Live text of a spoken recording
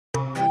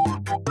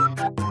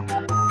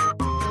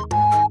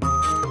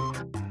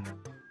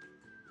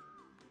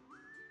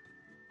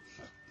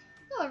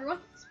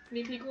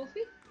Me,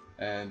 pikawolfy.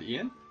 And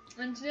Ian.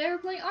 And today we're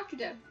playing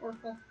Octodad. Or,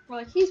 well, more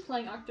like he's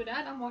playing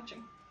Octodad, I'm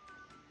watching.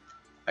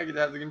 I could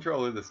have the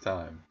controller this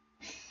time.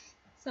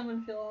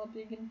 Someone feel all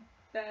big and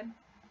bad.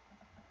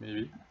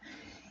 Maybe.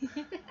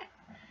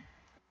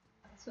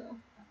 So,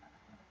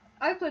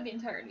 I've played the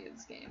entirety of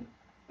this game,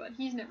 but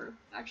he's never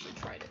actually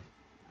tried it.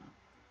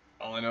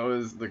 All I know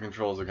is the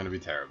controls are going to be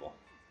terrible.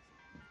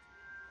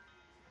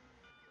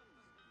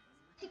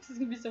 This is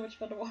going to be so much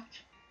fun to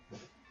watch.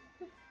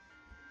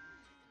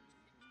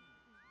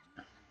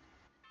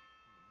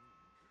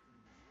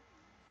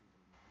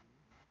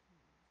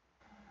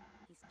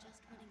 He's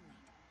just running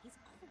late. He's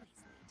always late.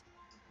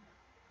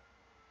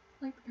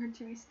 Like the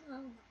cartoony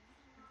style.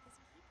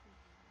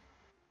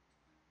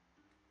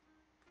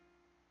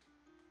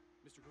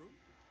 Mr. Groom,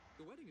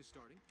 the wedding is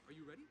starting. Are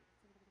you ready?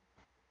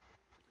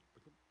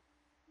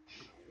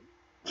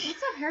 What's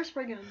that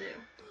hairspray gonna do?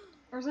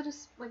 Or is it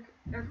just, like,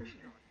 air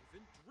freshener?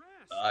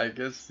 I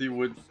guess he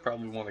would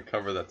probably want to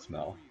cover that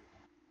smell.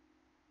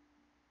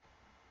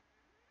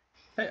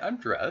 Hey, I'm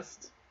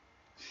dressed.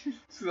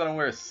 Just 'cause I don't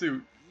wear a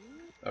suit.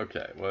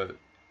 Okay, what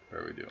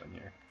are we doing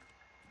here?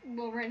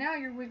 Well, right now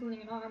you're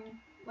wiggling an arm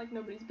like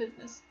nobody's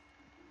business.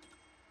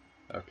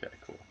 Okay,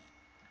 cool.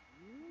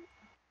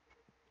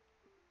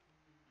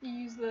 You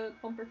use the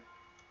bumper.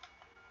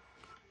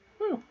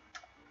 Woo!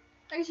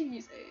 I guess you can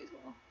use A as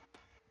well.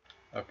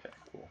 Okay,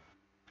 cool.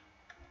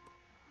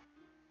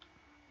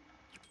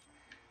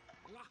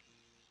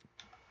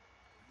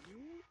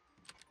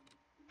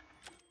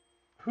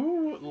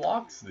 Who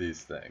locks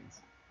these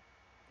things?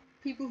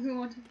 People who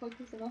want to fuck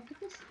with an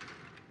octopus?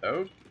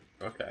 Oh,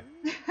 okay.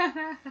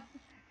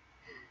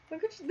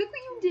 Look what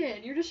you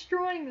did! You're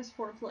destroying this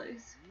poor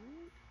place.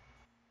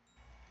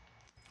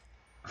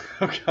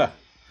 Oh god.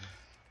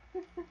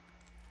 There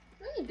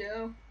you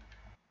go.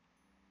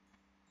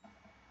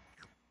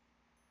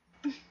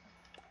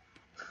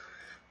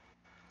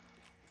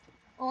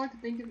 All I can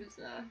think of is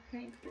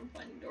Hank from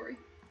Finding Dory.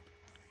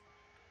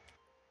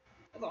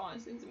 Although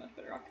honestly, he's a much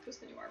better octopus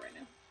than you are right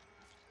now.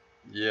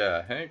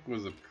 Yeah, Hank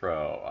was a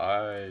pro.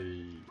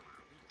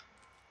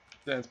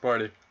 Dance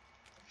party.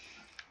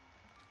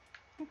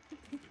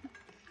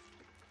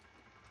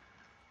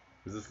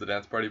 Is this the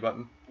dance party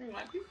button? It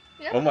might be.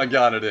 Yeah. Oh my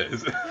god, it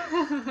is. Good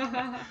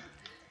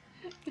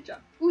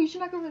job. Ooh, you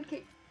should knock over the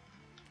cake.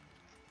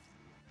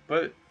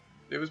 But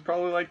it was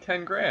probably like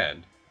 10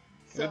 grand.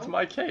 So? It's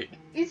my cake.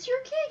 It's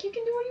your cake. You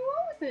can do what you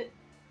want with it.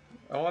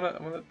 I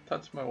wanna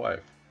touch my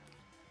wife.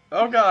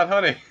 Oh god,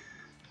 honey.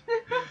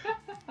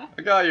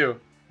 I got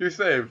you. You're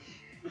safe.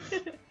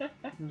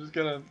 I'm just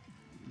gonna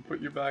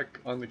put you back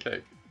on the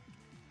cake.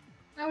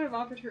 I would have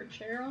offered her a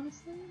chair,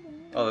 honestly.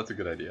 Oh, that's a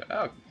good idea.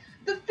 Oh.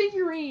 The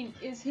figurine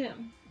is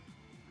him.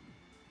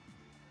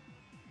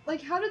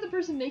 Like, how did the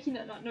person making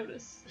that not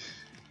notice?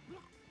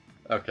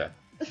 Okay.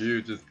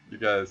 You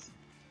guys.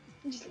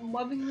 Just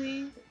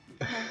lovingly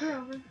knock her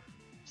over.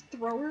 Just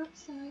throw her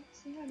aside.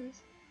 See how it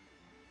is.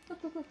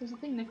 Look, there's a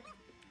thing there.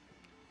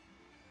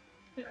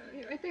 Yeah,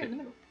 right there in the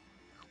middle.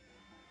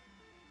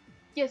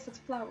 Yes, that's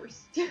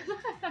flowers. Okay,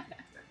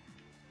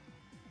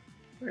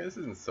 this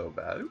isn't so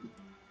bad.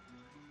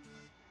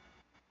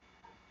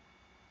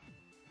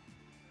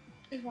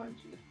 I just wanted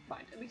you to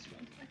find at least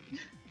one thing.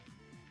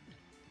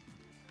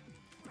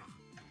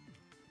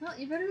 Well,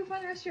 you better go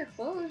find the rest of your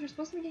clothes. You're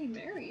supposed to be getting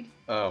married.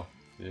 Oh,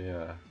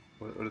 yeah.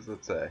 What does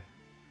that say?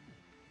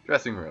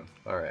 Dressing room.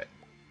 Alright.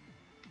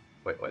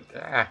 Wait, what?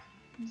 Ah!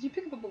 Did you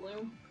pick up a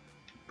balloon?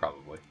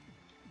 Probably.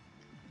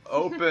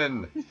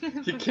 Open!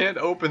 He can't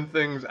open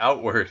things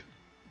outward.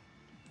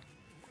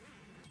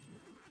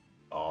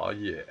 Oh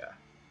yeah.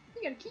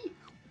 You got a key.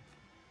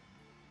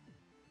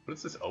 What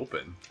does this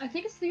open? I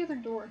think it's the other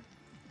door.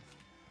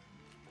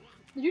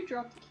 Did you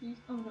drop the key?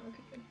 Oh no,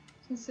 okay, good.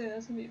 I was gonna say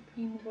that's gonna be a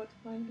pain in the butt to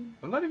find him.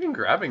 I'm not even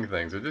grabbing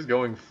things, they're just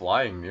going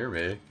flying near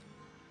me.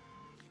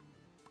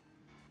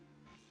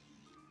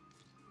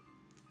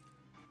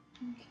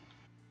 Okay.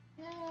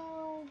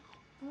 Now,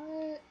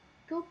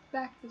 go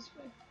back this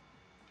way.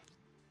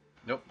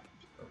 Nope.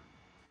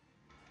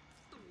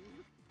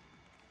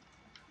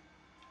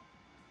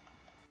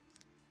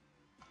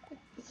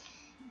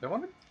 I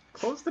want to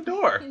close the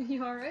door.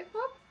 You alright,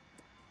 Bob?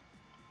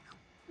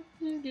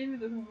 You just gave me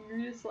the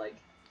weirdest, like,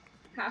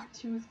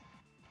 half-tooth,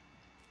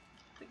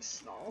 like,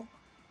 snarl.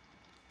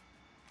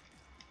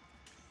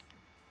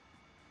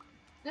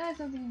 Nah, I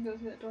don't think you can go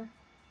through that door.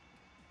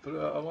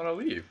 But I want to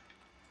leave.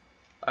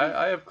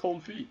 I have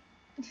cold feet.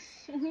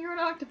 You're an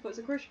octopus,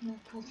 of course you don't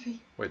have cold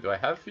feet. Wait, do I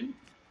have feet?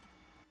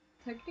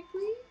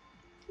 Technically,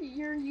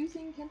 you're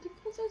using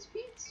tentacles as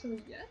feet, so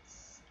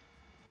yes.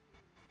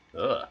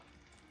 Ugh.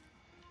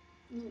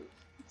 Ooh,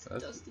 it's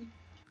That's- dusty.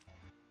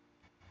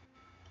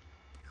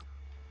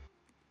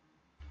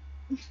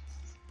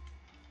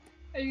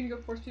 Are you gonna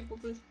go force people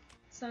to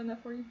sign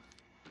that for you?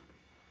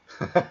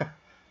 Is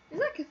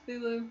that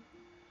Cthulhu?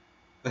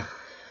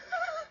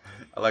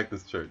 I like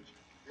this church.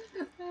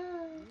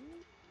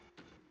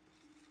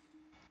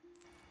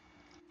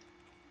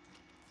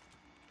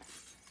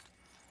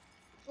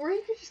 Or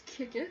you could just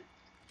kick it.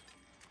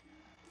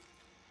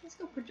 Let's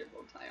go put your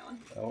bow tie on.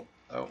 Oh,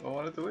 I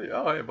wanted to leave.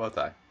 Oh, hey, bow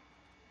tie.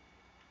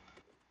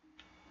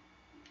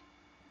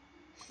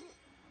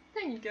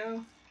 There you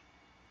go.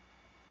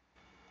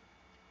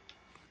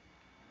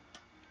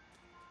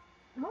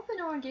 I'm hoping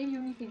no one gave you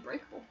anything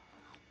breakable.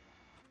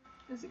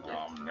 As a gift.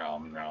 Nom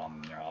nom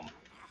nom nom.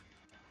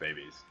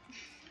 Babies.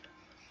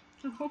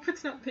 I hope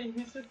it's not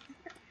babies.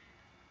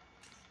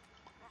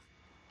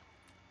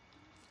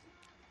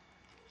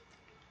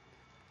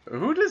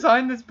 Who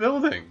designed this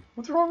building?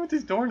 What's wrong with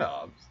these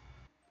doorknobs?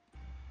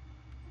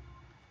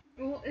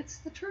 Well, it's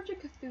the Church of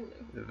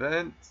Cthulhu.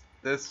 Event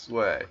this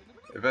way.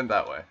 Event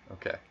that way.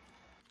 Okay.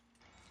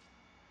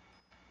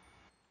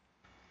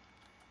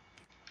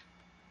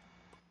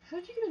 How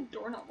did you get a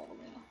doorknob all the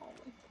way in the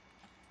hallway?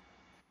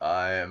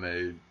 I am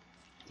a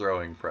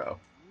throwing pro.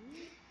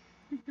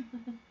 There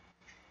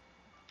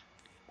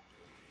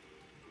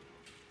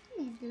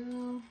you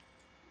go.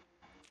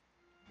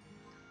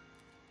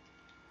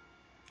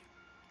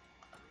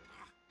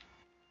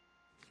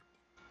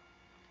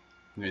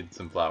 Need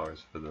some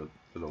flowers for the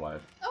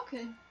wife.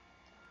 Okay.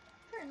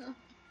 Fair enough.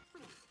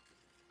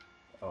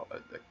 Oh,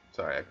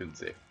 sorry, I couldn't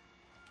see.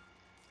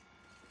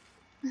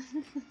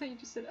 You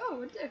just said,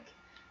 oh, a dick.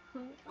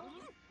 I'm like, oh,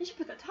 you should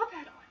put that top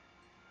hat on.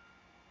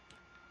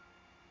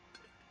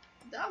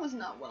 That was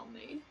not well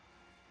made.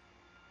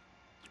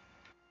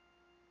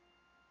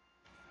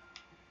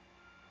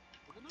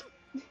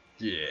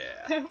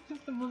 Yeah. That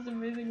was the most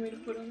amazing way to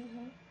put on the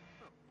hat.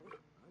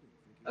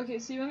 Okay,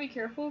 so you want to be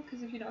careful,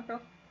 because if you knock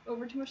off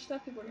over too much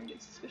stuff, people are going to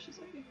get suspicious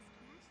of you.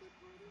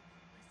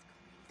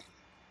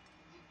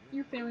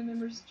 Your family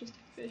member's just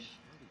a fish.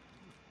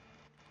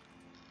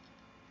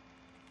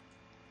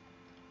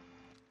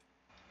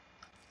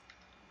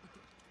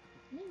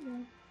 There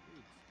you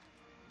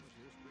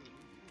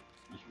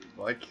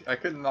go. Like, I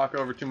couldn't knock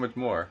over too much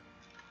more.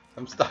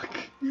 I'm stuck.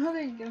 Oh,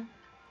 there you go. You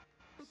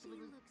look so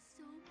beautiful.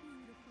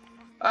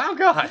 Oh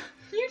god!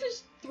 You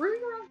just threw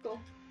your uncle.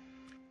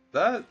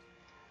 That... I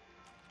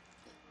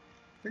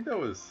think that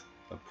was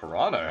a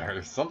piranha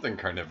or something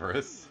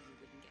carnivorous.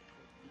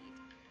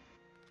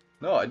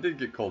 No, I did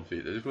get cold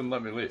feet. They just wouldn't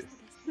let me leave.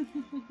 Guess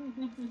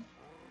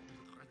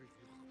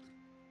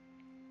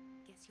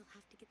you'll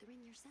have to get the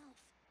ring yourself.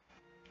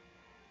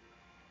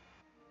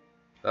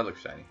 That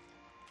looks shiny.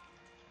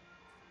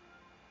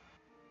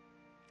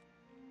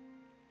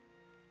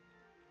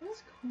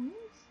 Those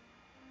coins?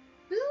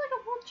 This is like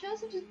a whole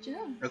chest of just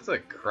gems. That's a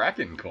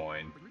Kraken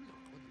coin.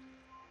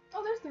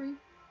 Oh, there's 3.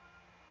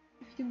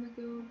 If you can let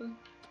go of a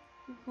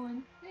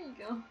coin. There you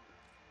go.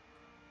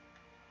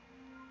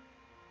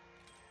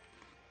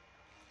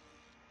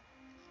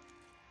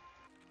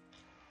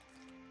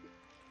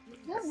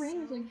 That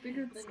ring is like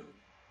bigger than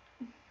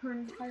her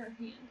entire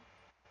hand.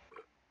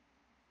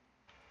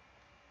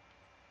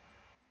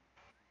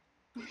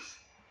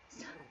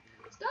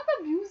 Stop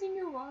abusing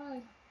your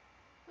wife.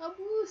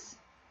 Abuse.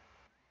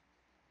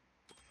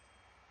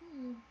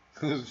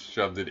 Just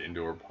shoved it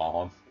into her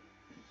palm.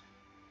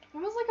 It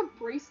was like a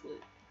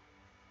bracelet.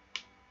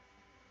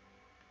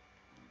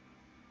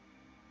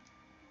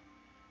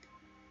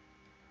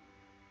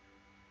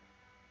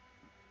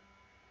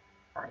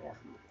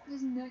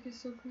 His neck is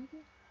so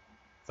creepy.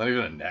 It's not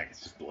even a neck,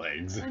 it's just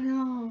legs. I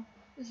know.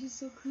 It's just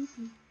so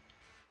creepy.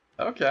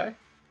 Okay.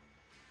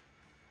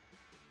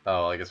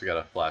 Oh, I guess we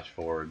gotta flash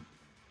forward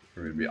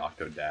for me to be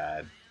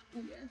Octodad.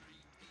 Yeah.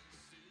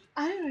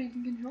 I didn't know you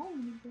can control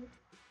him before.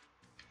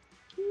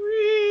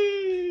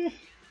 Whee!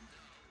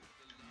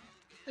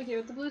 Okay,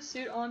 with the blue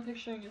suit, all I'm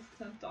picturing is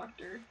the 10th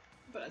Doctor,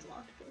 but as an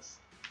octopus.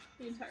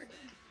 The entire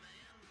time.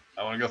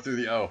 I wanna go through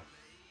the O.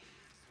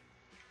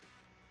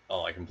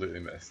 Oh, I completely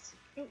missed.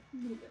 Oh, a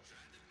little bit.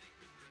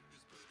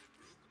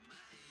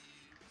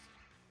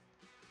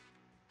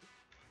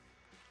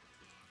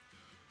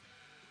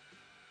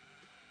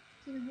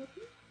 Can I help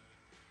you?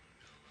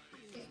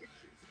 Yeah, you're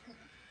cute. Come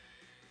on.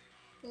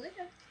 Go lay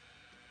down.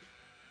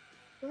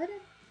 Go lay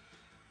down.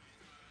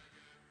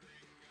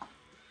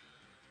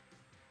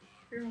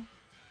 Girl.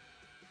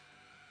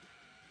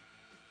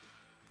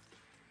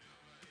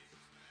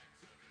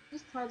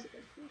 These clouds are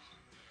good first.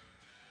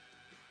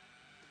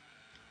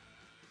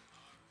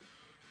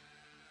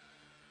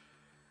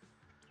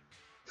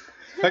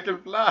 I can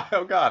fly!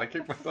 Oh god, I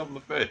kicked myself in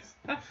the face.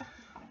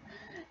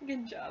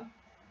 Good job.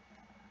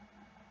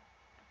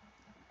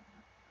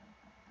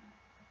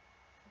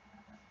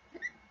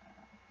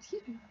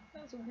 Excuse me,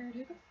 that was a weird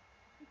hiccup.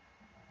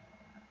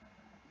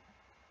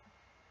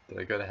 Did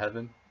I go to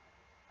heaven?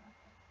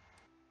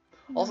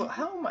 Also,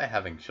 how am I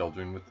having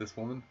children with this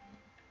woman?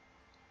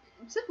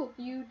 Simple.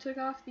 You took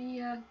off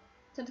the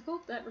tentacle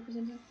that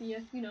represented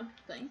the,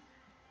 thing,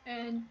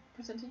 and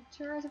presented it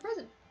to her as a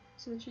present,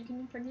 so that she can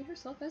impregnate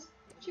herself as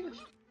she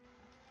wished.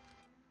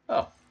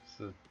 Oh, it's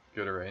a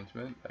good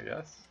arrangement, I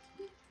guess.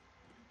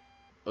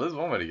 Well, there's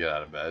one way to get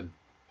out of bed.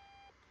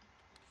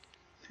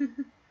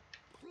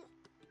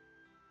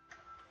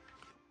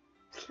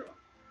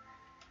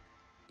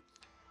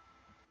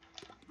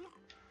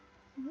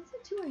 What's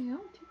it 2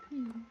 a.m.? 2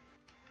 p.m.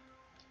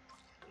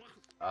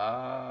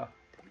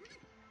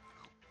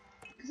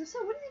 Because if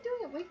so, what is he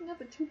doing at waking up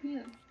at 2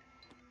 p.m.?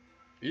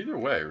 Either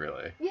way,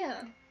 really.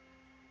 Yeah.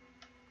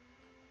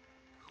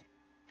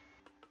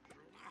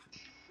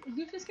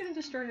 He's just gonna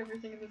destroy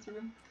everything in this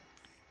room.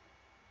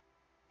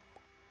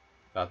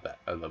 Not that.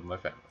 I love my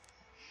family.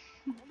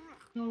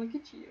 Oh, look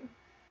at you.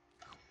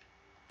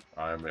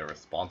 I am a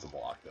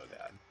responsible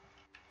Octodad.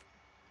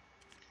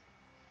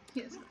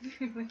 Yes,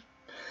 clearly.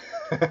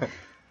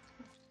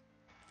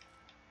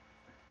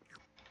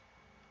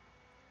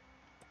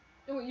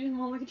 Oh, you didn't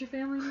want to look at your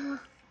family anymore?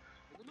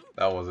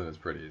 That wasn't as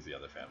pretty as the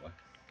other family.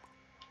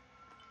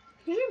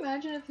 Could you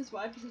imagine if his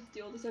wife has to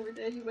deal with this every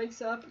day? He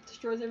wakes up,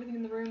 destroys everything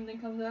in the room, and then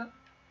comes out.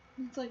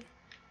 And it's like,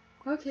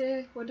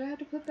 okay, what do I have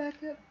to put back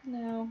up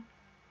now?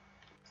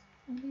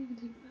 Maybe you can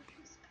take the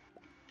mattress.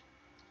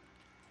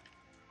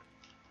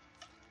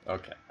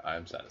 Okay, I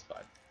am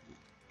satisfied.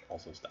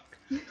 Also stuck.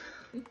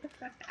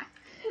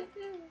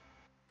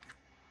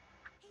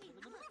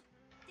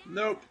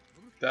 Nope.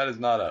 That is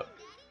not up.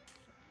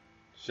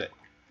 Shit.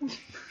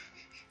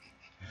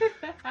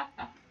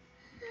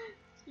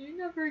 You're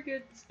not very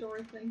good at the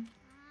story thing.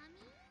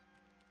 Mommy?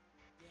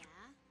 Yeah?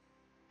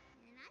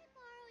 Can I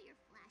borrow your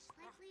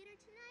flashlight later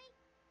tonight?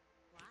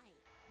 Why?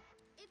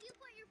 If you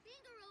put your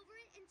finger over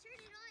it and turn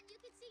it on, you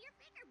can see your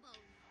finger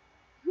bones.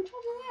 Who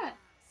told you that?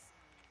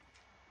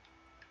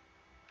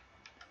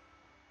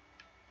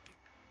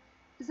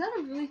 Is that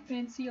a really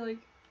fancy, like,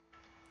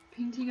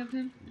 painting of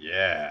him?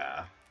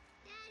 Yeah.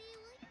 Daddy,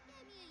 will you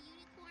get me a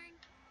unicorn?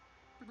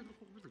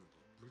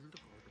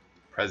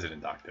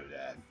 President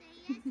Octodad. Say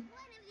yes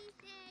one of these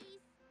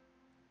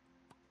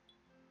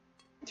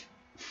days.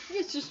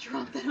 You just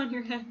drop that on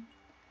your head.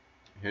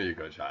 Here you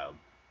go, child.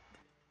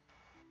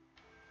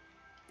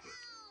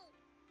 Ow!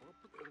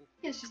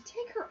 Yes, just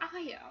take her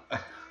eye out.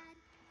 Dad,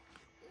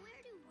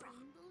 where do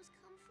rainbows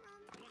come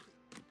from?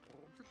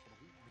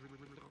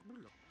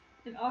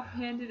 An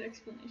offhanded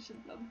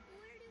explanation of.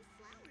 Where do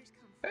flowers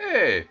come from?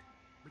 Hey!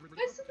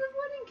 It's the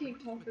wedding cake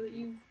topper that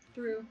you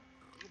threw.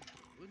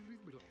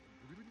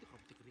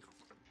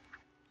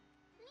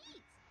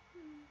 Neat.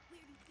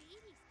 Where do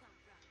babies come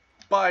from?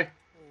 Bye.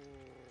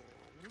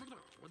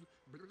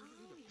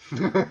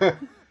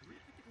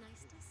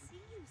 Nice to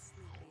see you,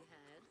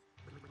 sleepyhead.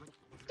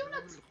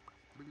 Donuts!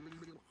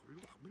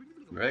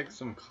 Make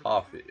some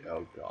coffee.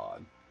 Oh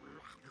god.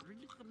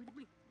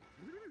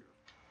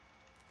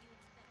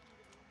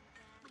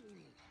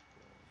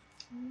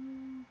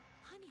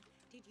 Honey,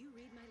 did you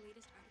read my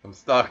latest article? I'm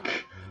stuck.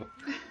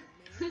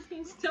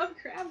 Stop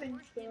grabbing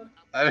stuff.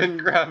 I didn't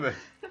grab it.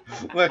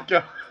 Let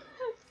go.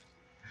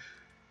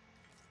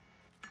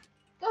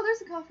 Oh, there's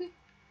the coffee.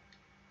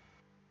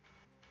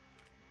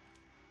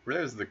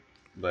 There's the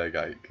leg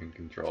I can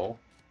control.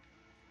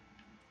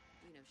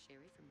 You know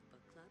Sherry from the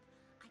book club?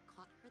 I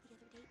caught her the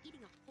other day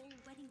eating a whole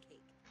wedding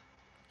cake.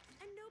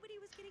 And nobody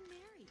was getting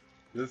married.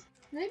 This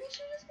Maybe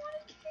she just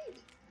wanted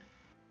Kate.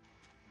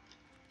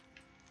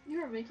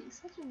 You are making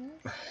such a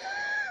mess.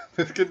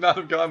 this could not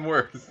have gone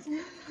worse.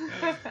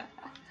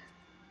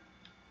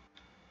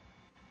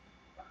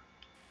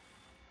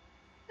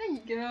 There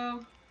you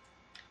go.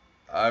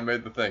 I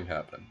made the thing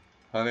happen.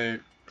 Honey,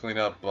 clean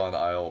up on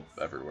aisle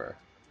everywhere.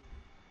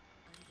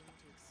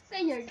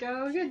 There you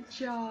go. Good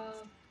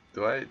job.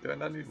 Do I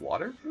not need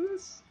water for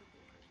this?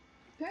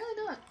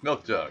 Apparently not.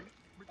 Milk jug.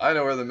 I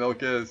know where the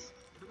milk is.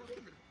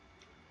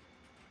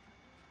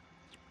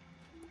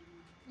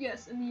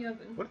 Yes, in the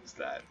oven. What is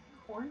that?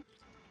 Corn?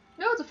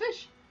 No, it's a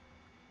fish.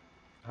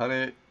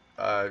 Honey,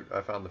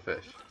 I found the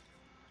fish.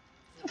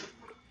 How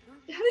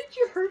did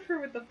you hurt her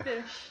with the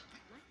fish?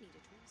 Might need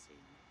a drink soon.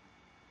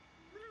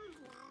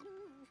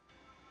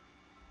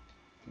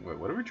 Wait,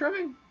 what are we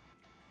trying?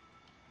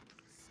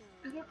 So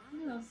I don't I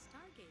know. was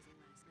stargazing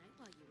last night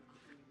while you were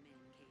off in your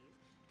man cave,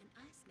 and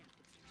I snapped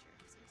a picture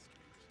of some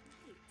strange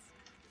lights.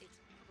 It's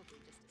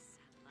probably just a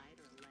satellite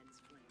or a lens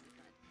flare,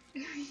 but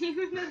You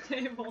and the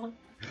table.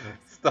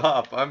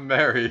 Stop, I'm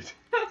married.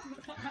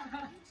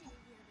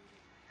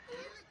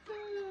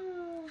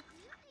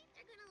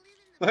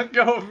 Let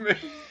go of me.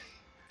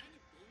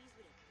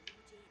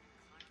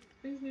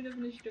 Please new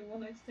definition of one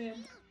night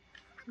stand.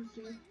 Let's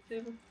see the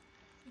table.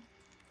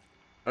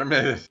 I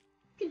made it.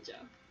 Good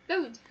job. That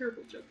was a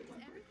terrible joke in my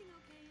part. everything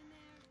okay in there?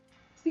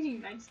 I was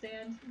thinking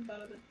nightstand and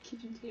thought of the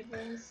kitchen table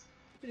was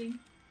fitting.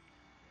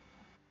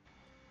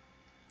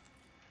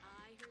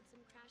 I heard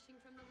some crashing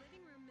from the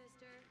living room,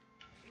 mister.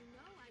 You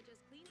know I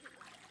just cleaned it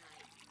last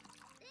night.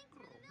 Thanks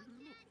for the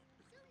milk.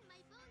 Soon my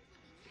bones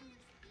will be made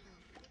of steel.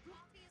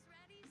 Coffee is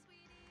ready,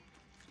 sweetie.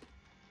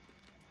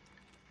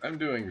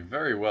 I'm doing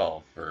very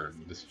well for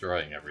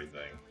destroying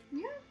everything.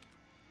 Yeah.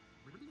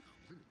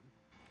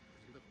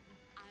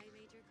 I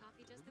made your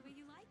coffee just the way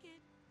you like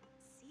it.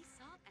 Sea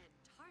salt and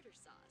tartar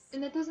sauce.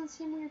 And that doesn't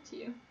seem weird to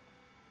you.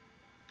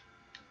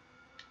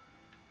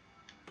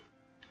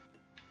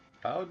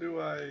 How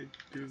do I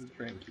do the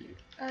train key?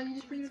 You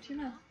just bring it to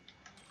your mouth.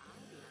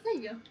 There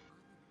you go.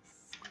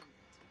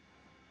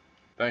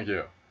 Thank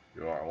you.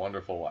 You are a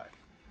wonderful wife.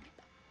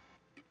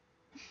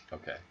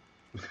 Okay.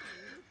 Now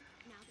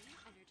that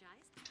you're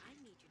energized, I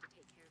need you to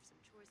take care of some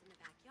chores in the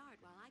backyard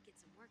while I get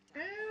some work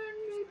done. And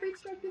we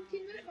reached our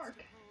 15-minute mark.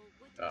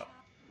 Oh.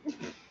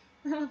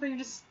 I don't think you're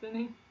just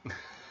spinning.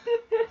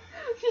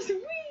 Just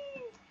whee!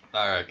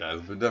 Alright guys,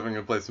 we're definitely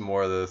gonna play some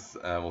more of this,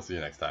 and we'll see you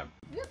next time.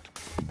 Yep.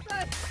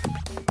 Bye.